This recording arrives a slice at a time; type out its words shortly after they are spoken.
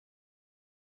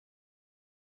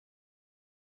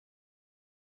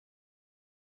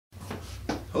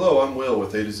Hello, I'm Will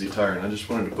with A to Z Tire, and I just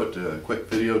wanted to put a quick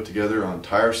video together on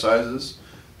tire sizes,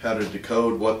 how to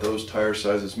decode what those tire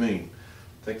sizes mean.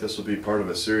 I think this will be part of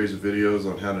a series of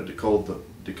videos on how to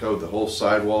decode the whole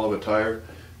sidewall of a tire.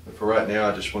 But for right now,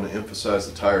 I just want to emphasize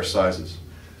the tire sizes.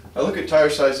 I look at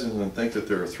tire sizes and think that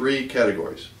there are three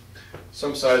categories.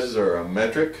 Some sizes are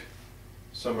metric,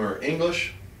 some are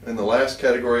English, and the last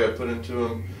category I put into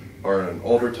them are an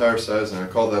older tire size, and I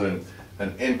call that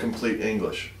an incomplete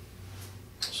English.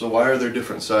 So why are there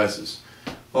different sizes?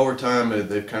 Over time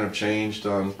they've kind of changed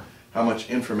on how much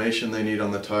information they need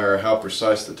on the tire, how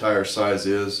precise the tire size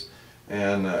is,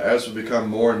 and as we become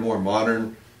more and more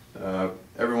modern,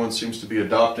 everyone seems to be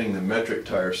adopting the metric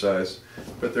tire size,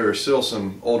 but there are still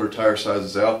some older tire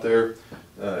sizes out there.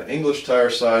 English tire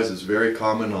size is very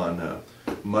common on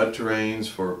mud terrains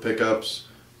for pickups,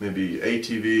 maybe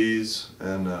ATVs,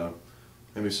 and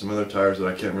maybe some other tires that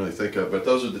I can't really think of, but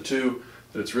those are the two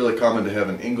that it's really common to have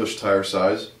an English tire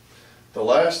size. The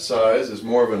last size is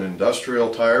more of an industrial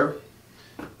tire,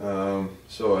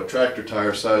 so a tractor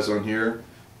tire size on here,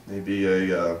 maybe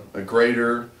a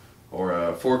grader or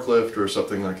a forklift or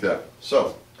something like that.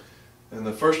 So, in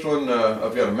the first one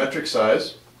I've got a metric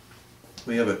size.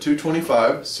 We have a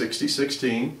 225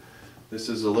 60/16. This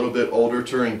is a little bit older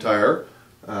touring tire,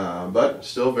 but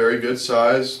still very good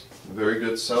size, very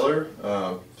good seller,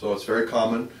 so it's very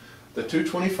common. The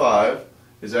 225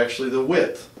 is actually the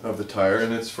width of the tire,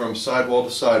 and it's from sidewall to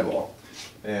sidewall.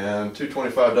 And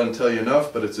 225 doesn't tell you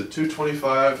enough, but it's a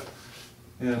 225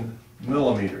 in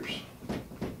millimeters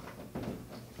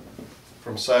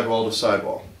from sidewall to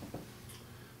sidewall.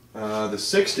 The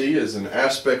 60 is an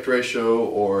aspect ratio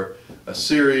or a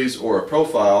series or a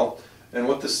profile, and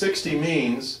what the 60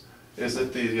 means is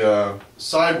that the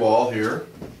sidewall here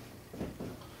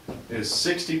is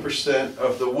 60%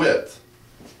 of the width,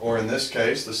 or in this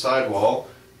case the sidewall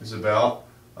is about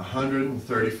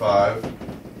 135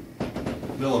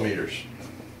 millimeters.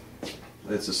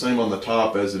 It's the same on the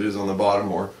top as it is on the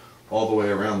bottom or all the way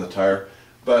around the tire,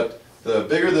 but the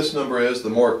bigger this number is, the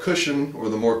more cushion or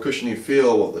the more cushiony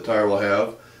feel the tire will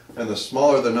have, and the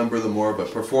smaller the number, the more of a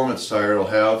performance tire it'll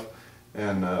have,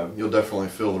 and you'll definitely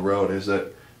feel the road as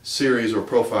that series or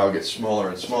profile gets smaller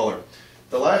and smaller.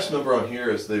 The last number on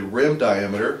here is the rim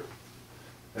diameter,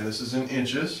 and this is in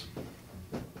inches.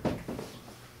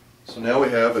 So now we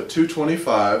have a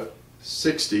 225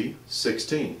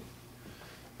 60/16.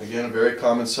 Again, a very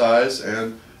common size,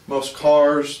 and most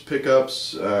cars,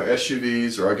 pickups,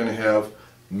 SUVs are going to have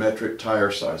metric tire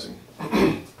sizing.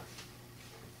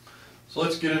 So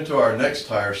let's get into our next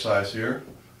tire size here,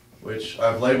 which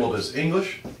I've labeled as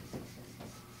English,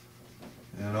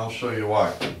 and I'll show you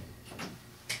why.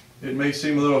 It may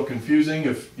seem a little confusing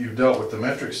if you've dealt with the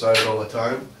metric size all the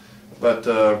time, but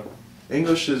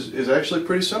English is actually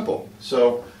pretty simple.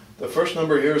 So the first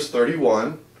number here is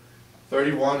 31.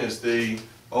 31 is the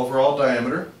overall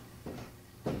diameter,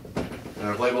 and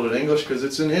I've labeled it English because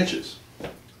it's in inches.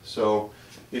 So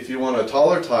if you want a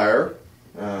taller tire,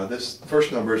 this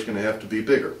first number is going to have to be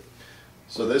bigger.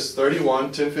 So this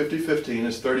 31, 1050, 15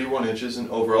 is 31 inches in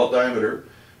overall diameter.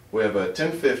 We have a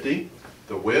 1050,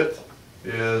 the width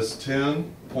is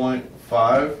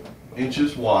 10.5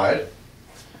 inches wide,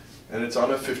 and it's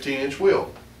on a 15-inch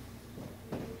wheel.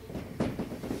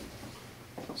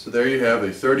 So there you have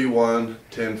a 31,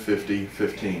 1050,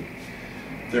 15.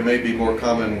 There may be more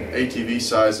common ATV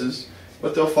sizes,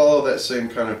 but they'll follow that same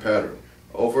kind of pattern.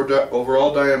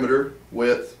 Overall diameter,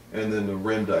 width, and then the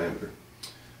rim diameter.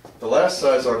 The last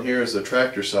size on here is the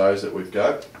tractor size that we've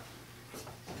got,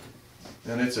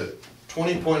 and it's a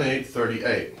 20.8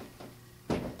 38.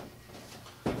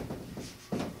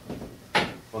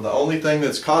 Well, the only thing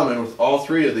that's common with all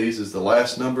three of these is the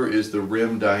last number is the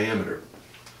rim diameter.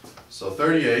 So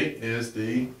 38 is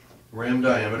the rim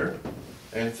diameter,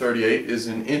 and 38 is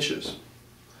in inches.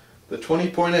 The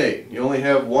 20.8, you only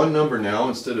have one number now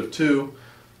instead of two,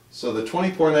 so the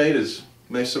 20.8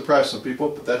 may surprise some people,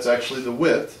 but that's actually the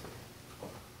width,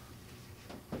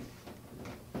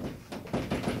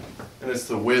 and it's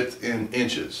the width in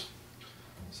inches.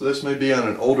 So this may be on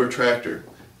an older tractor.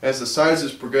 As the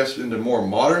sizes progress into more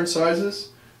modern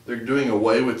sizes, they're doing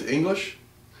away with English.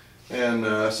 And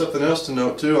something else to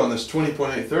note too on this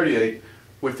 20.8 38,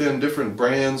 within different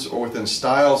brands or within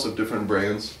styles of different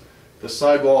brands, the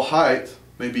sidewall height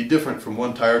may be different from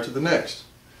one tire to the next.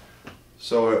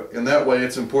 So in that way,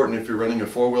 it's important if you're running a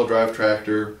four-wheel drive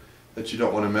tractor that you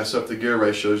don't want to mess up the gear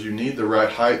ratios. You need the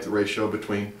right height ratio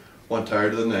between one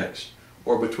tire to the next,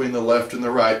 or between the left and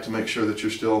the right, to make sure that you're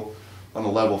still on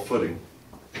a level footing.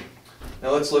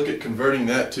 Now let's look at converting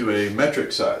that to a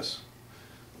metric size.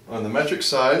 On the metric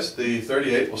size, the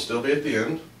 38 will still be at the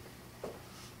end,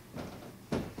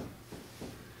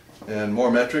 and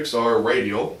more metrics are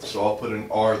radial, so I'll put an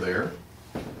R there.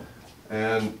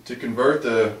 And to convert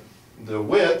the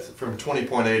width from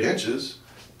 20.8 inches,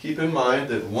 keep in mind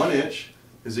that 1 inch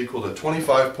is equal to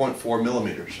 25.4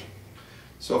 millimeters.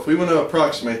 So if we want to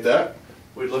approximate that,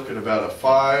 we'd look at about a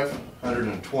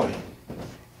 520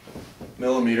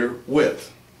 millimeter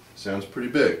width. Sounds pretty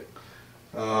big.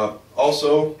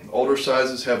 Also, older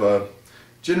sizes have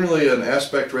generally an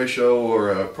aspect ratio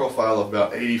or a profile of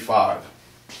about 85.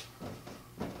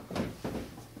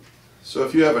 So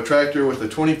if you have a tractor with a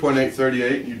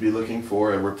 20.838, you'd be looking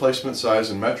for a replacement size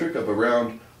in metric of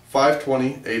around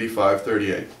 520, 85,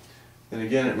 38. And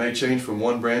again, it may change from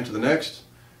one brand to the next,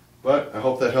 but I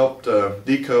hope that helped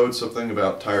decode something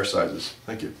about tire sizes.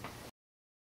 Thank you.